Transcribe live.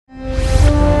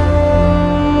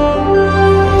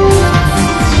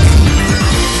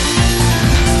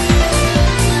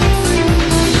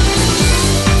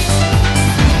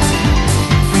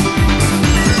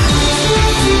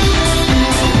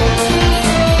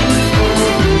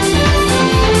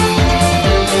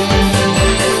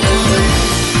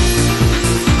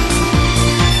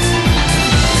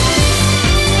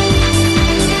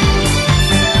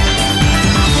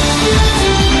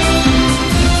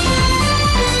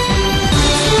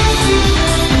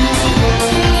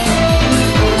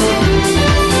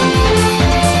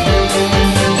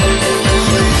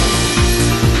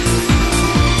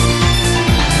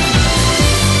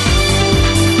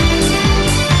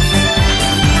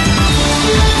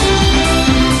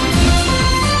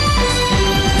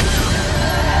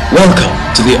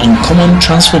Welcome to the Uncommon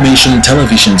Transformation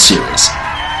television series.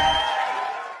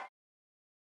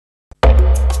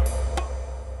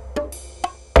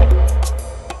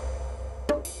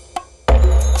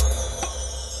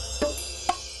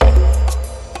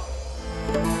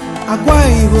 Akwa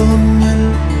Ibom,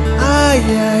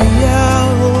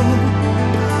 ayayao,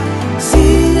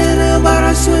 sinena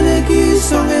barasone ki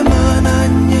songe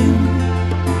mananye.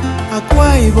 Akwa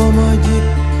Ibom ojit,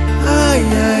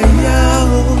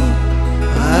 ayayao,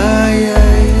 ayayao.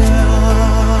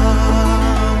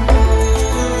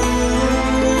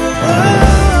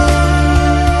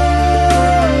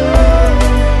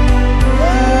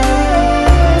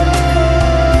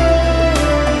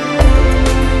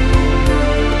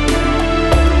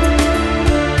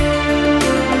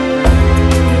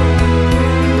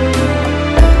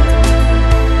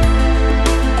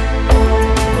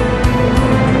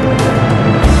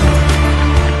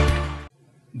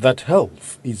 That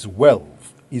health is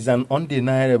wealth is an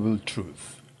undeniable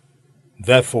truth.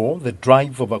 Therefore, the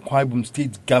drive of Akwa Ibom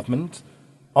State government,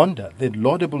 under the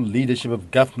laudable leadership of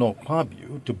Governor Akwa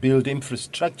Ibom, to build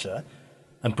infrastructure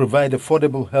and provide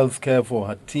affordable health care for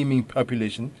her teeming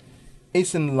population,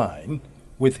 is in line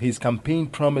with his campaign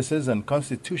promises and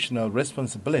constitutional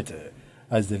responsibility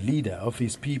as the leader of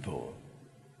his people.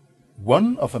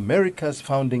 One of America's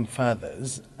founding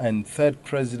fathers and third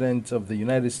president of the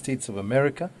United States of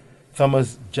America,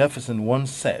 Thomas Jefferson, once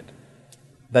said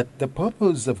that the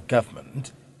purpose of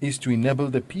government is to enable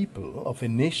the people of a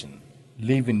nation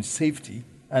live in safety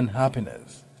and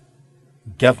happiness.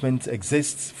 Government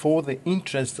exists for the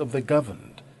interest of the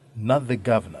governed, not the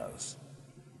governors.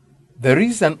 There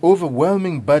is an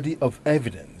overwhelming body of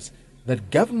evidence that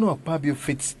Governor Akwa Ibom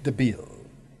fits the bill.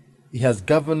 He has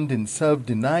governed in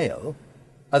self-denial,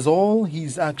 as all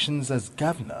his actions as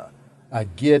governor are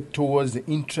geared towards the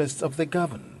interests of the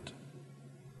governed.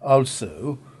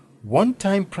 Also,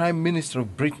 one-time Prime Minister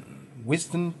of Britain,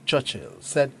 Winston Churchill,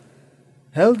 said,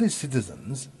 "Healthy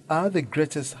citizens are the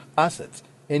greatest asset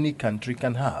any country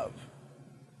can have."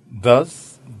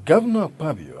 Thus, Governor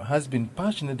Akwa Ibom has been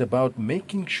passionate about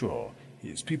making sure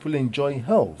his people enjoy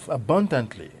health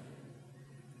abundantly.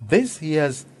 This he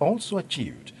has also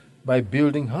achieved by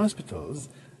building hospitals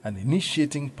and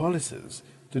initiating policies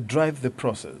to drive the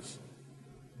process.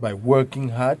 By working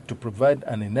hard to provide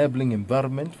an enabling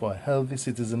environment for a healthy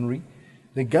citizenry,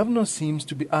 the governor seems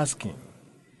to be asking,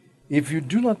 if you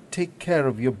do not take care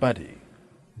of your body,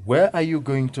 where are you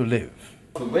going to live?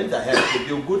 We went ahead to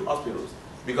build good hospitals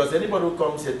because anybody who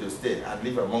comes here to stay and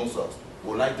live amongst us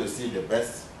would like to see the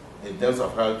best in terms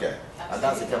of healthcare, and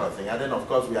that's the kind of thing. And then, of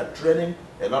course, we are training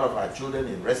a lot of our children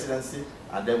in residency,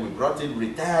 and then we brought in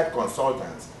retired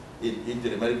consultants into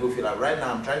the medical field. And right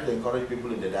now, I'm trying to encourage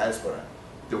people in the diaspora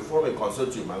to form a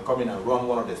consortium and come in and run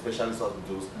one of the specialist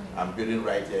hospitals I'm building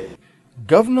right here.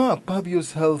 Governor Akwa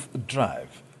Ibom's health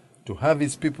drive to have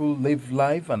his people live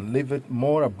life and live it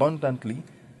more abundantly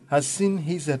has seen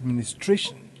his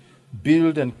administration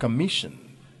build and commission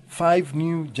 5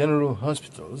 new general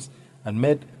hospitals and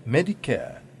made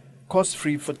Medicare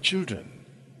cost-free for children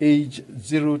aged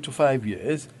 0 to 5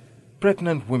 years,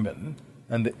 pregnant women,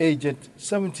 and the aged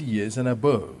 70 years and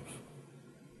above.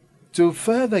 To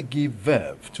further give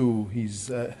verve to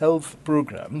his health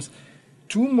programs,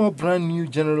 2 more brand new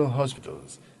general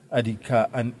hospitals, Adika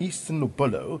and Eastern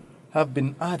Obolo, have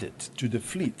been added to the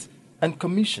fleet and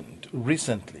commissioned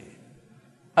recently.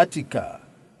 Atika,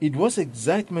 it was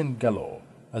excitement galore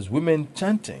as women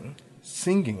chanting,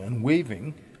 singing and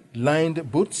waving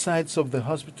lined both sides of the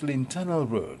hospital internal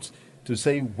roads to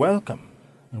say welcome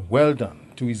and well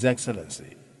done to His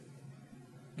Excellency.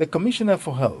 The Commissioner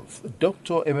for Health,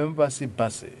 Dr. Emembasi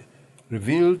Bassey,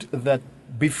 revealed that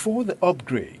before the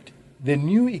upgrade, the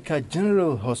new Ika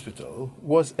General Hospital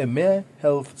was a mere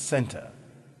health center,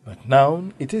 but now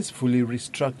it is fully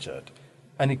restructured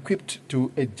and equipped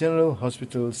to a general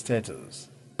hospital status.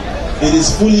 It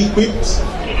is fully equipped,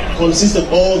 consists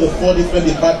of all the 4 different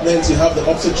departments. You have the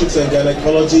obstetrics and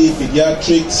gynecology,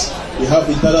 pediatrics, you have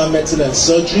internal medicine and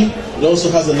surgery. It also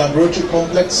has a laboratory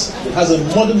complex. It has a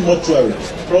modern mortuary.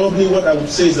 Probably what I would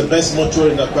say is the best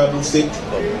mortuary in Akwa Ibom State.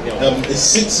 A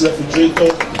 6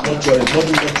 refrigerator mortuary,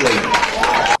 modern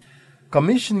mortuary.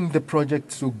 Commissioning the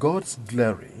project to God's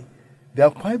glory, the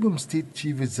Akwa Ibom State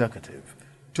Chief Executive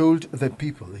told the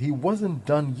people he wasn't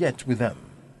done yet with them.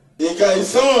 Ika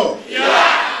iso,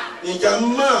 Ika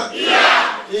ma,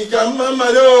 Ika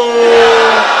mamado.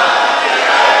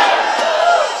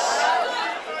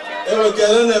 Ewo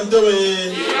kelen them to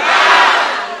me.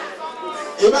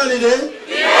 Ibani de?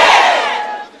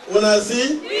 Wanna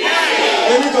see?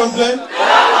 Any complaint?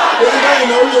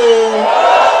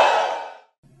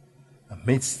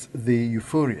 Amidst the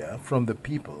euphoria from the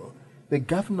people, the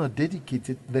governor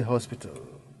dedicated the hospital.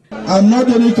 I'm not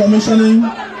only commissioning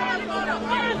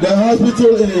the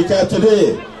hospital in Ika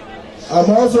today, I'm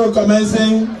also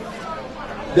commencing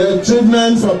the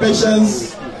treatment for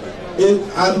patients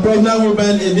and pregnant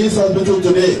women in this hospital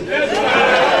today.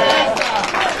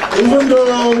 Even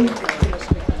though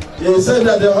they said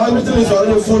that the hospital is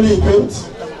already fully equipped,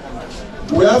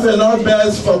 we have enough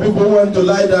beds for people who want to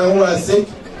lie down who are sick.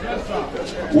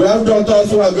 We have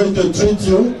doctors who are going to treat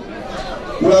you.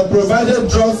 We have provided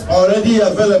drugs already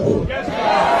available.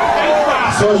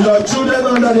 So your children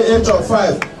under the age of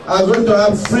 5 are going to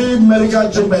have free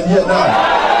medical treatment here now.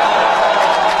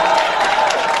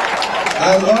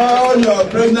 And all your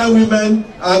pregnant women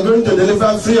are going to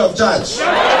deliver free of charge.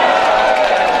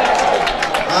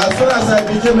 As soon as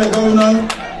I became a governor,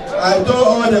 I told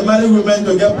all the married women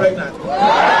to get pregnant.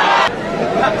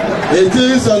 It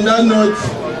is on that note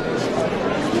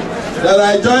that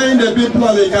I joined the people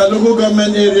of the local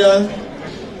government area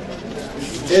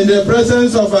in the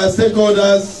presence of our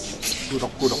stakeholders,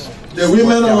 the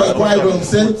women of Akwa Ibom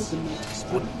State,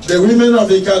 the women of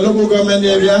the local government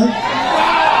area,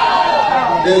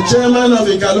 the chairman of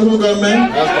the local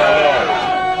government,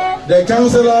 the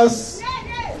councillors,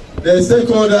 the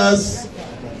stakeholders,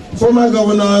 former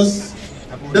governors,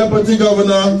 deputy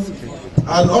governor,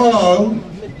 and all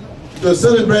to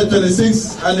celebrate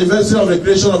 26th anniversary of the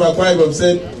creation of Akwa Ibom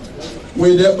State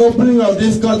with the opening of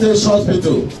this cottage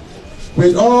hospital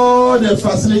with all the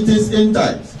facilities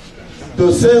intact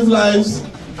to save lives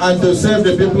and to save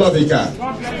the people of Ika.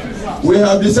 We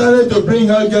have decided to bring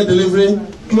healthcare delivery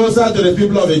closer to the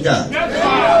people of Ika.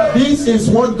 This is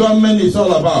what government is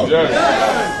all about.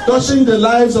 Touching the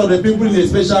lives of the people in a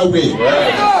special way.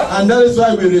 And that is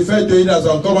why we refer to it as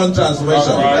uncommon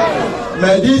transformation.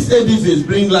 May this edifice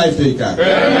bring life to Ika.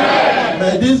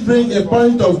 May this bring a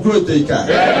point of growth to Ika.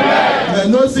 May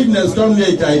no sickness come near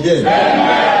Ika again.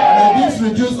 May this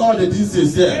reduce all the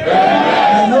diseases here.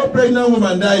 May no pregnant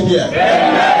woman die here.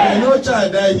 May no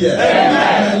child die here.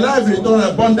 May life return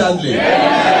abundantly.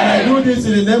 I do this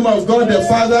in the name of God the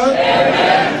Father,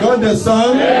 God the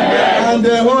Son, and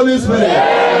the Holy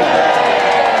Spirit.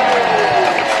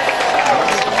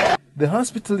 The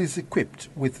hospital is equipped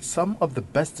with some of the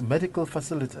best medical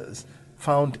facilities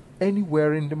found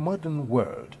anywhere in the modern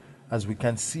world, as we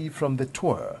can see from the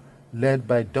tour led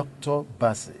by Dr.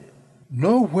 Bassi.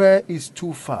 Nowhere is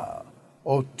too far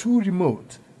or too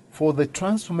remote for the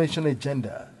transformation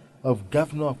agenda of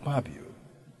Governor Akwa Ibom,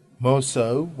 more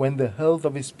so when the health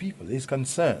of his people is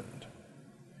concerned.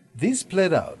 This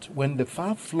played out when the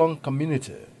far-flung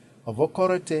community of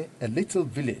Okorete, a little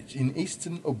village in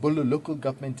eastern Obolo local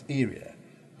government area,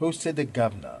 hosted the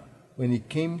governor when he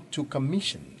came to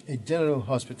commission a general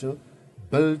hospital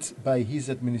built by his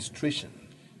administration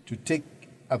to take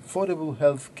affordable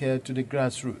health care to the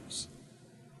grassroots.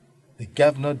 The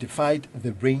governor defied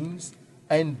the rains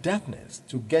and darkness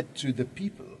to get to the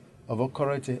people of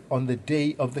Okorete on the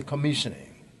day of the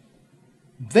commissioning.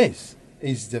 This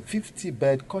is the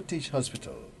 50-bed cottage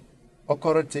hospital,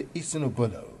 Okorete Eastern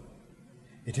Obolo.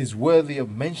 It is worthy of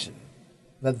mention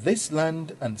that this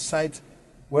land and site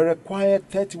were acquired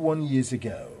 31 years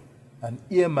ago and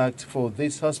earmarked for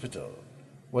this hospital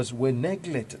were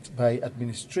neglected by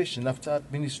administration after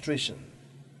administration.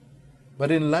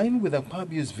 But in line with Akwa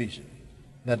Ibom's vision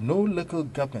that no local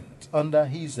government under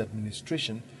his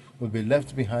administration will be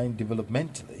left behind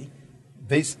developmentally,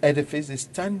 this edifice is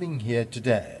standing here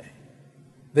today.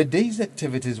 The day's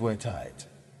activities were tight.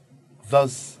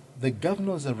 Thus, the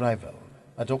governor's arrival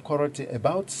at Okorete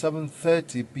about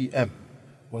 7:30 p.m.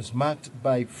 was marked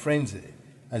by frenzy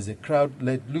as the crowd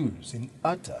let loose in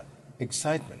utter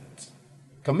excitement.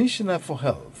 Commissioner for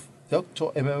Health,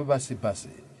 Dr.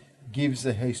 Bassi gives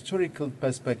a historical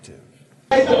perspective.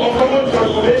 The uncommon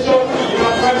transformation in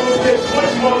Akwa Ibom State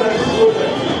much more than this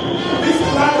project. This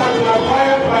land has been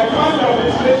acquired by past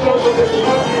administration, but they did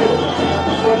not do.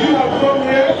 But you have come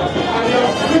here and you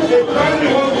have built a primary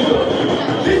hospital.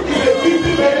 This is a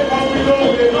 50-bed hospital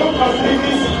with enough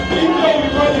facilities. Even though we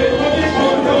call it a cottage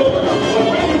hospital, but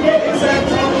when you go inside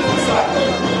the hospital,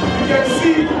 you can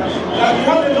see that we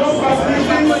have enough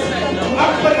facilities to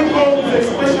actually go to a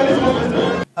specialist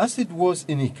hospital. As it was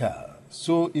in Ika,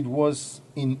 so it was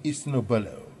in Eastern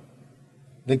Obolo.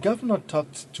 The governor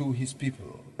talked to his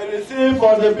people. I receive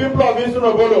for the people of Eastern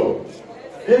Obolo.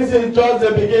 This is just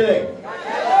the beginning.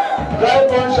 Dry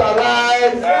bone shall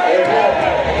rise.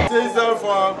 It is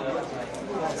therefore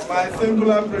my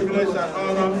singular privilege and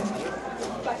honor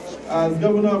as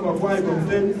governor of Akwa Ibom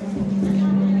State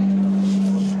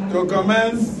to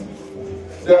commence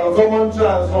the uncommon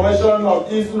transformation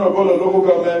of Eastern Ogolo local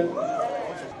government,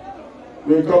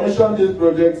 we commission this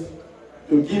project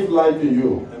to give life to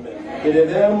you. In the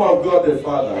name of God the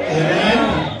Father,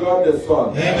 Amen. God the Son,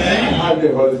 Amen. And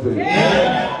the Holy Spirit.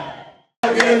 Amen.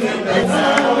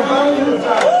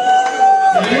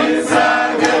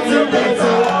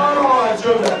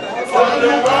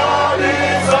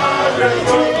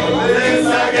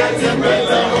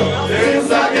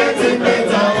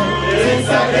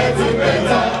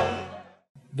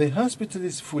 The hospital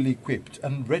is fully equipped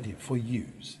and ready for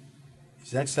use.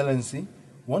 His Excellency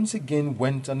once again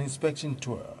went on inspection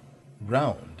tour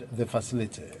round the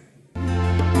facility.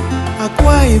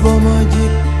 Akwa Ibom,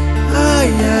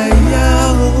 ay ay ay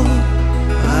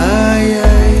ay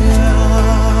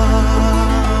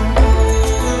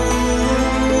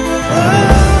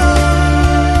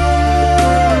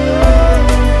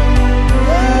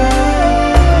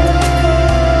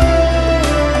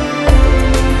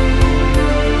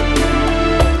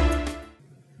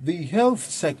The health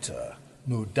sector,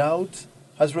 no doubt,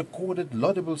 has recorded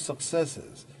laudable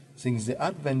successes since the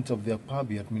advent of the Akwa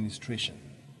Ibom administration.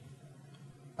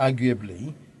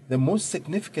 Arguably, the most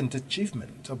significant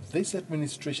achievement of this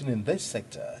administration in this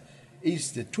sector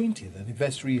is the 20th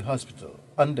anniversary hospital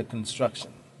under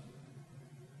construction.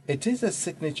 It is a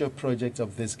signature project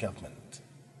of this government.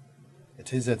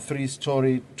 It is a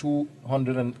 3-story,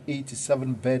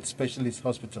 287-bed specialist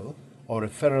hospital or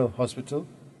referral hospital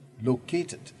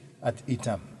located at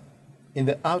Itam, in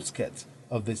the outskirts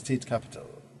of the state capital.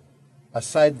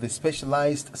 Aside the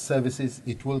specialized services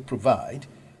it will provide,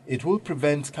 it will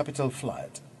prevent capital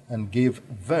flight and give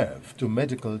verve to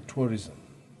medical tourism.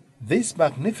 This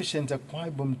magnificent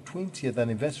Akwa Ibom 20th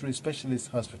Anniversary Specialist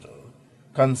Hospital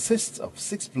consists of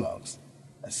 6 blocks,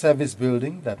 a service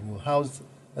building that will house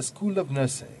a school of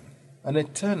nursing, and a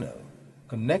tunnel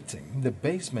connecting the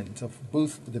basement of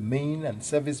both the main and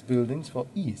service buildings for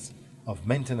ease of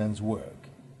maintenance work.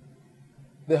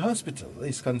 The hospital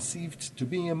is conceived to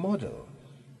be a model,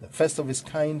 the first of its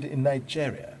kind in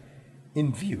Nigeria,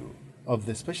 in view of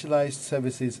the specialized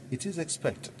services it is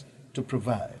expected to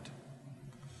provide.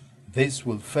 This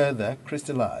will further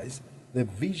crystallize the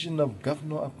vision of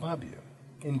Governor Akwa Ibom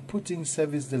in putting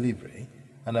service delivery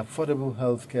and affordable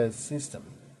healthcare system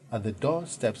at the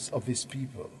doorsteps of his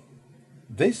people.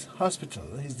 This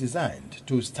hospital is designed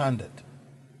to standard.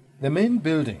 The main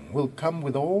building will come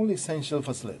with all essential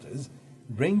facilities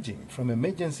ranging from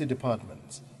emergency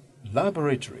departments,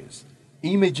 laboratories,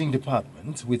 imaging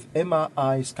departments with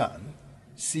MRI scan,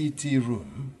 CT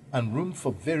room, and room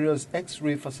for various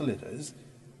X-ray facilities,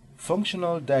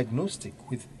 functional diagnostic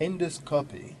with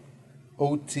endoscopy,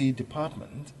 OT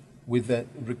department with a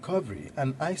recovery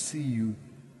and ICU,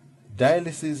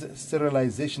 dialysis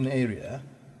sterilization area,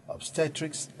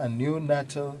 obstetrics and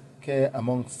neonatal care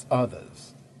amongst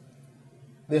others.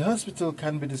 The hospital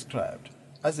can be described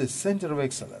as a center of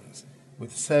excellence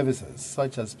with services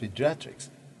such as pediatrics,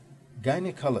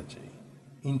 gynecology,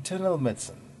 internal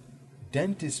medicine,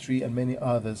 dentistry and many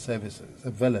other services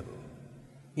available.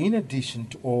 In addition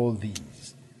to all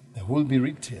these, there will be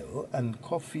retail and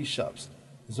coffee shops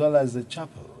as well as a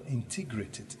chapel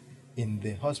integrated in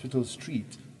the hospital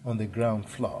street on the ground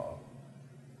floor.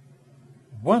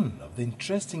 One of the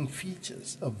interesting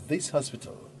features of this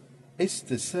hospital is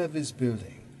the service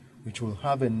building, which will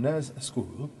have a nurse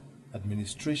school,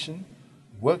 administration,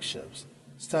 workshops,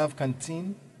 staff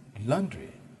canteen,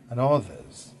 laundry, and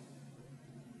others.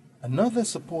 Another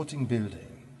supporting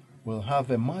building will have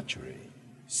a mortuary,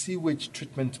 sewage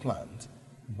treatment plant,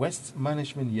 waste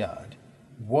management yard,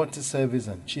 water service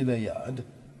and chiller yard,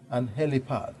 and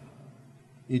helipad.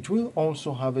 It will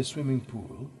also have a swimming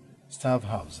pool, staff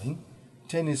housing,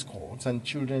 tennis courts, and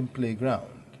children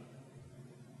playground.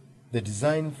 The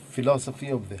design philosophy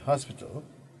of the hospital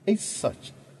is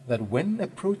such that when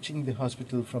approaching the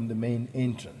hospital from the main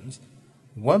entrance,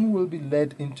 one will be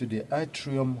led into the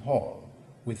atrium hall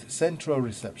with central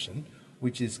reception,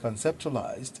 which is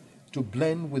conceptualized to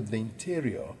blend with the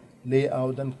interior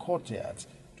layout and courtyards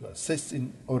to assist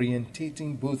in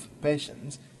orientating both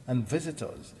patients and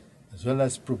visitors, as well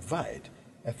as provide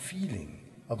a feeling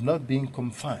of not being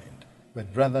confined, but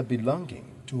rather belonging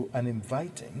to an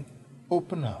inviting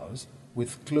open house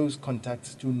with close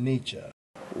contact to nature.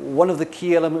 One of the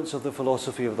key elements of the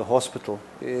philosophy of the hospital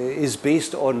is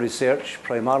based on research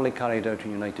primarily carried out in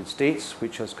the United States,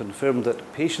 which has confirmed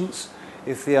that patients,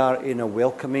 if they are in a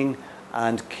welcoming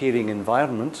and caring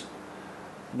environment,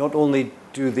 not only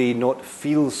do they not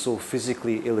feel so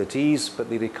physically ill at ease, but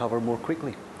they recover more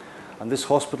quickly. And this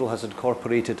hospital has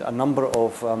incorporated a number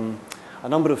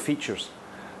of features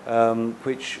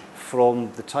which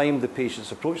from the time the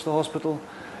patients approach the hospital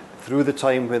through the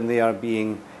time when they are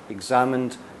being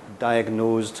examined,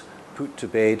 diagnosed, put to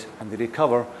bed, and they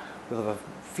recover with a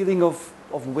feeling of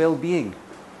well-being.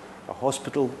 A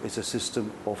hospital is a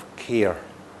system of care.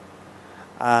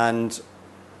 And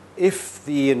if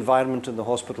the environment in the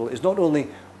hospital is not only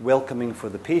welcoming for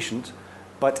the patient,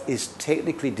 but is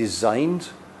technically designed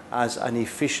as an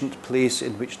efficient place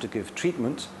in which to give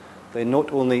treatment, then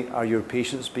not only are your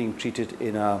patients being treated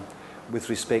with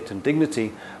respect and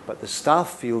dignity, but the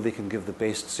staff feel they can give the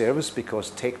best service because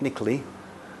technically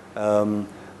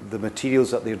the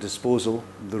materials at their disposal,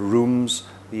 the rooms,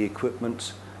 the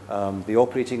equipment, the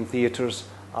operating theatres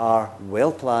are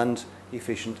well planned,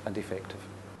 efficient and effective.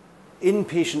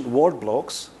 Inpatient ward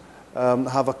blocks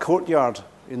have a courtyard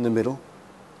in the middle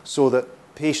so that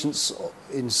patients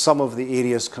in some of the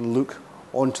areas can look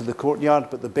onto the courtyard,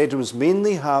 but the bedrooms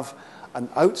mainly have an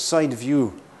outside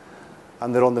view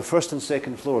and they're on the first and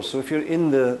second floors. So if you're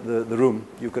in the room,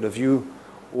 you've got a view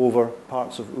over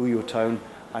parts of Uyo town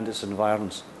and its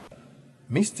environs.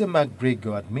 Mr.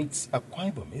 McGregor admits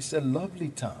Akwa Ibom is a lovely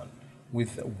town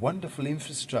with wonderful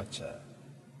infrastructure,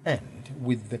 and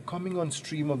with the coming on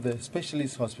stream of the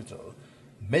specialist hospital,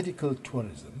 medical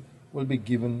tourism will be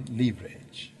given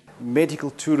leverage.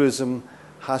 Medical tourism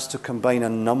has to combine a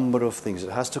number of things.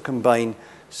 It has to combine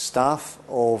staff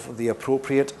of the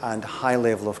appropriate and high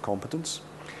level of competence.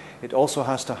 It also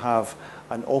has to have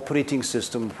an operating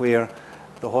system where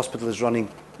the hospital is running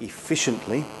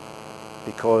efficiently,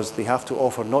 because they have to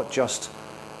offer not just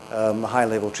high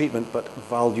level treatment but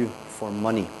value for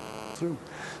money.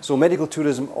 So medical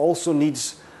tourism also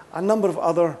needs a number of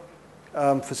other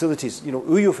facilities. You know,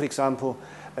 Uyo, for example,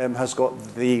 has got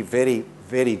the very,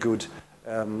 very good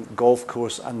golf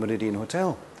course and Meridian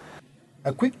Hotel.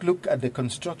 A quick look at the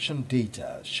construction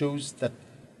data shows that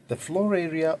the floor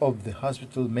area of the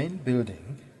hospital main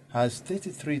building has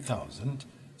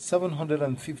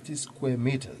 33,750 square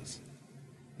meters.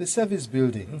 The service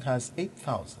building has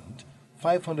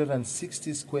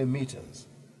 8,560 square meters.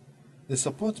 The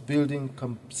support building,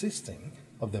 consisting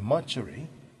of the mortuary,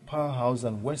 powerhouse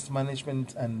and waste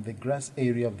management and the grass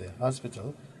area of the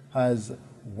hospital, has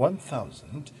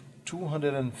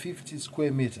 1,250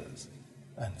 square meters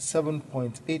and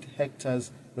 7.8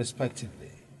 hectares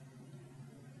respectively.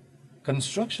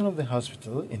 Construction of the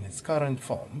hospital in its current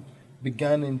form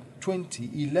began in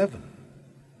 2011.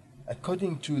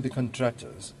 According to the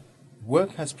contractors,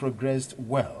 work has progressed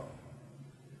well.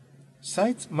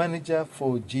 Site manager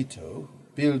for Jito,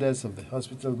 builders of the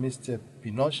hospital, Mr.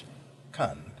 Pinosh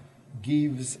Khan,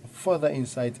 gives further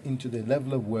insight into the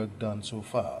level of work done so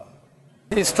far.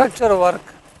 The structural work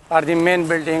for the main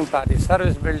building, for the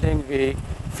service building, we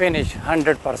finish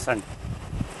 100%.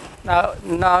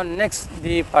 Now next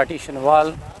the partition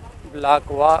wall, block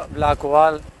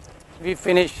wall, we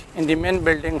finish in the main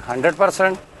building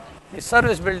 100%. The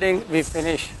service building we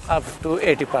finish up to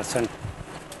 80%.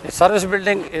 The service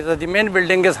building the main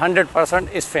building is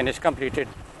 100% is finished, completed.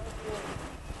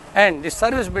 And the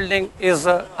service building is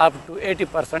up to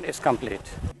 80% is complete.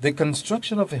 The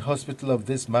construction of a hospital of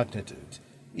this magnitude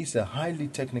is a highly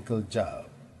technical job.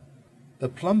 The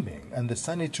plumbing and the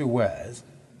sanitary wares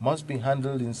must be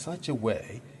handled in such a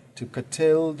way to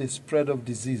curtail the spread of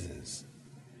diseases.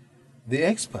 The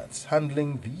experts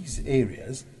handling these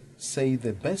areas say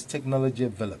the best technology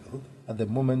available at the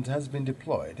moment has been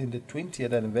deployed in the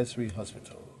 20th anniversary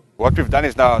hospital. What we've done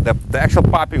is now the actual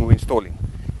piping we're installing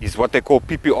is what they call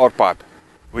PPR pipe,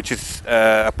 which is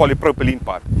a polypropylene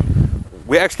pipe.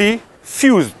 We actually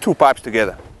fused two pipes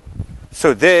together.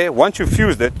 So there, once you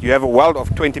fused it, you have a weld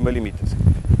of 20 millimeters.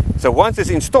 So once it's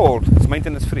installed, it's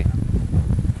maintenance free.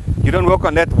 You don't work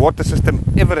on that water system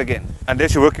ever again,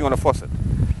 unless you're working on a faucet,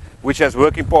 which has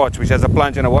working parts, which has a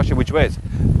plunge and a washer, which wears.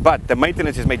 But the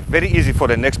maintenance is made very easy for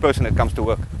the next person that comes to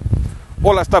work.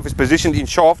 All our stuff is positioned in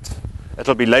shafts.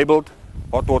 It'll be labeled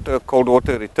hot water, cold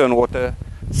water, return water,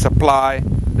 supply,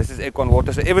 this is aircon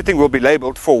water. So everything will be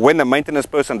labeled for when the maintenance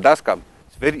person does come.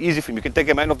 It's very easy for him. You can take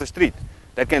a man off the street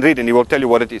that can read and he will tell you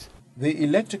what it is. The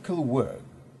electrical work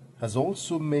has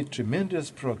also made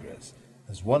tremendous progress,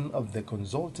 as one of the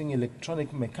consulting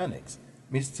electronic mechanics,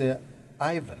 Mr.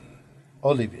 Ivan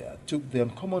Olivier, took the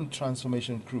Uncommon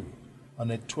Transformation crew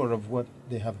on a tour of what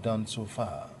they have done so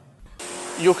far.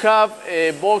 You have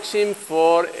a boxing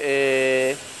for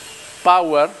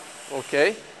power,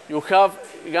 okay? You have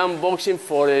gun boxing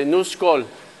for a nurse call.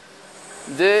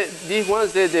 These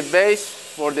ones, they're the base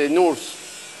for the nurse,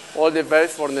 all the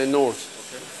base for the nurse.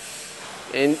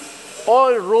 Okay. In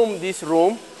all this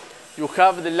room, you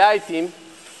have the lighting.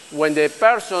 When the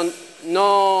person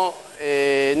not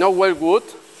well good,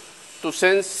 to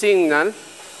send signal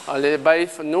by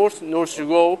nurse to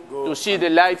go to see the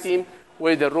lighting,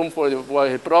 where the room for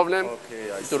the problem,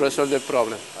 to resolve the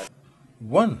problem.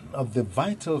 One of the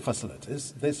vital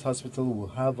facilities this hospital will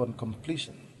have on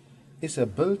completion is a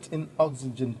built-in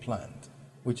oxygen plant,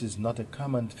 which is not a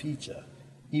common feature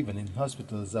even in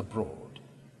hospitals abroad.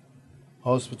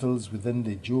 Hospitals within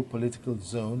the geopolitical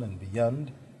zone and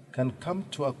beyond can come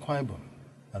to Akwa Ibom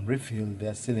and refill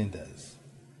their cylinders.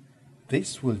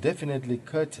 This will definitely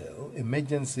curtail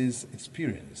emergencies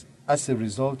experienced as a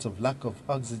result of lack of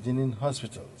oxygen in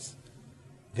hospitals.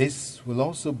 This will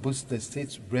also boost the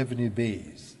state's revenue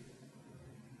base.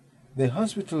 The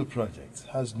hospital project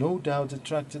has no doubt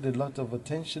attracted a lot of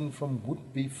attention from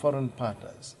would-be foreign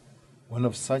partners. One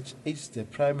of such is the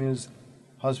Primus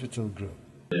Hospital Group.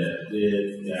 They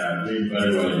are doing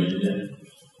very well in India,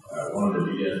 one of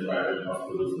the biggest private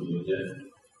hospitals in India,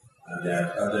 and they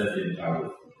have started in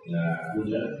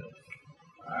Abuja.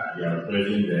 They are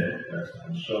operating there, but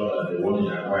I'm sure that the one in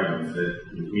Akwa Ibom said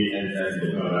if we enter the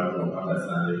memorandum of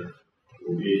understanding,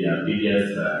 will be their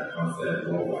biggest concern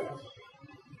worldwide.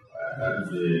 That is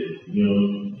the new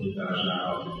international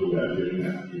hospital we are building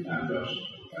at Itandosh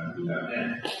and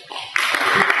Itandosh.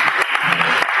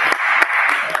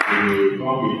 We will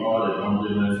come with all the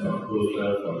compliments of closer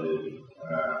for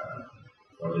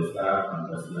the staff and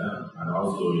personnel, and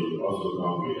also we will also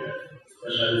come with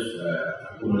specialist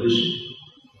accommodation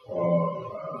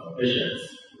for patients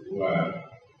who are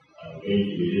going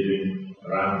to be living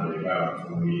around the environment.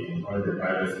 And we encourage the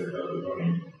private sector to come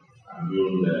in and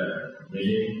build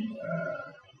many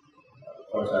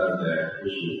hotels there,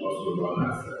 which will also run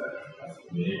as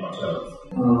many hotels.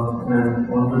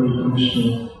 And Honorable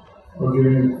Commissioner for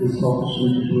giving this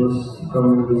opportunity to us to come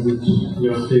and visit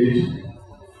your state.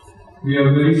 We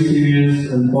are very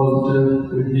serious and positive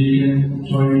that we can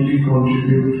jointly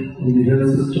contribute in the health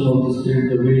system of the state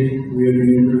the way we have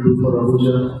been able to do for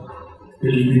Abuja.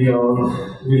 We'll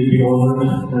be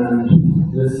honored,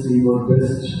 and let's see what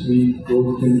best we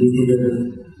both can do together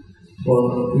for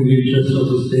the interest of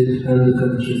the state and the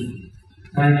country.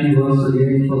 Thank you once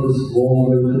again for this warm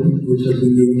welcome which has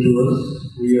been given to us.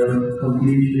 We are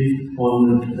completely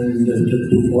honored and indebted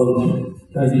to all of you.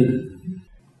 Thank you.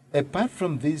 Apart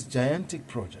from these gigantic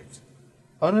projects,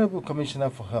 Honorable Commissioner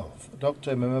for Health,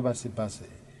 Dr. Basi,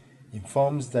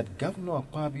 informs that Governor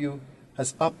Akpabio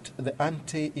has upped the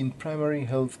ante in primary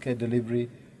health care delivery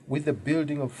with the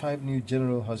building of 5 new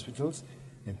general hospitals,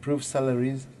 improved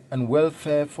salaries and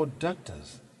welfare for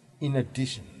doctors, in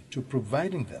addition to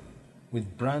providing them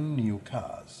with brand new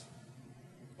cars.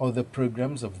 Other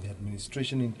programs of the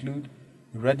administration include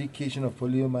eradication of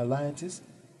poliomyelitis,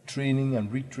 training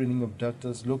and retraining of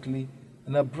doctors locally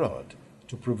and abroad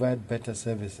to provide better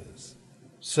services.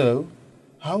 So,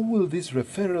 how will this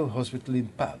referral hospital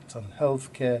impact on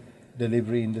healthcare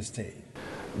delivery in the state?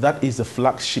 That is the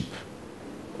flagship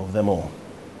of them all.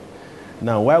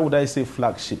 Now, why would I say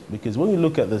flagship? Because when you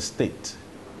look at the state,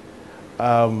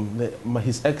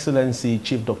 His Excellency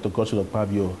Chief Dr. Godswill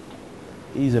Akpabio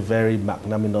is a very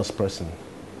magnanimous person.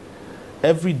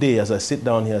 Every day as I sit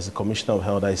down here as a Commissioner of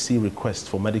Health, I see requests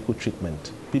for medical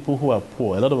treatment. People who are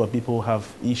poor, a lot of our people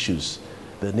have issues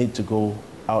that need to go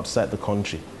outside the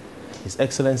country. His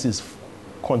Excellency is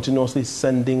continuously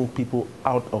sending people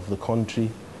out of the country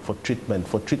for treatment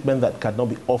that cannot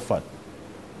be offered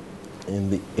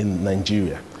in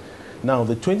Nigeria. Now,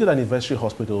 the 20th anniversary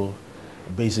hospital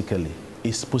basically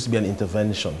is supposed to be an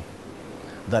intervention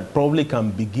that probably can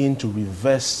begin to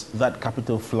reverse that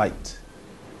capital flight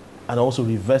and also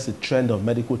reverse the trend of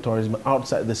medical tourism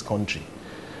outside this country.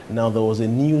 Now, there was a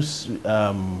news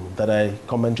that I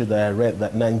read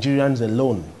that Nigerians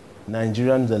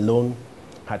alone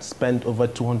had spent over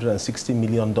 $260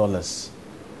 million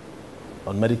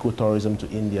on medical tourism to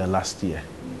India last year.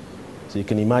 So you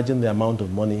can imagine the amount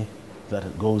of money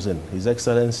that goes in. His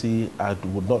Excellency, I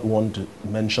would not want to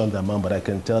mention the amount, but I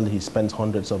can tell he spends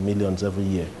hundreds of millions every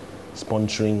year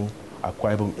sponsoring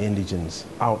Akwa Ibom indigents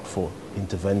out for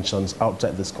interventions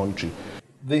outside this country.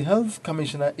 The Health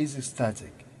Commissioner is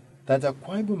ecstatic that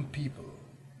Akwa Ibom people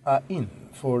are in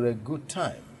for a good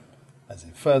time, as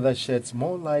it further sheds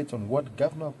more light on what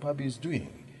Governor Akpabio is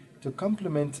doing to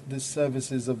complement the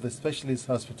services of the specialist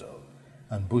hospital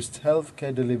and boost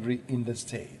healthcare delivery in the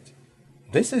state.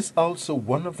 This is also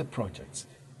one of the projects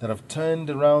that have turned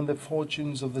around the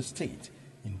fortunes of the state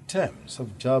in terms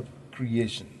of job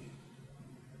creation.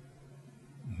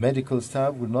 Medical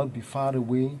staff will not be far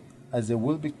away as they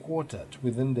will be quartered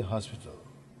within the hospital.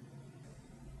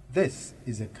 This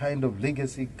is a kind of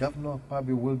legacy Governor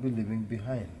Akpabio will be leaving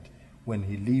behind when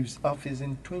he leaves office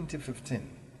in 2015.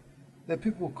 The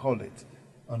people call it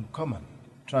Uncommon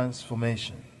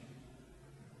Transformation.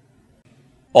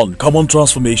 Uncommon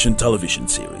Transformation television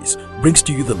series brings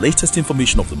to you the latest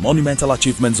information of the monumental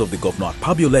achievements of the Governor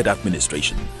Akpabio-led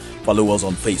administration. Follow us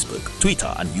on Facebook,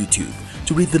 Twitter and YouTube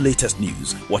to read the latest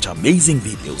news, watch amazing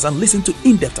videos and listen to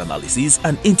in-depth analysis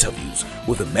and interviews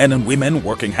with the men and women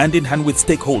working hand in hand with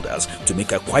stakeholders to make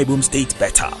Akwa Ibom State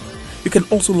better. You can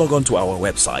also log on to our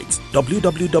website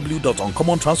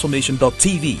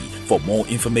www.uncommontransformation.tv for more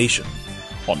information.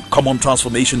 Uncommon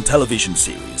Transformation television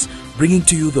series, bringing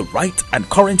to you the right and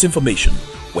current information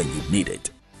when you need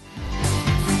it.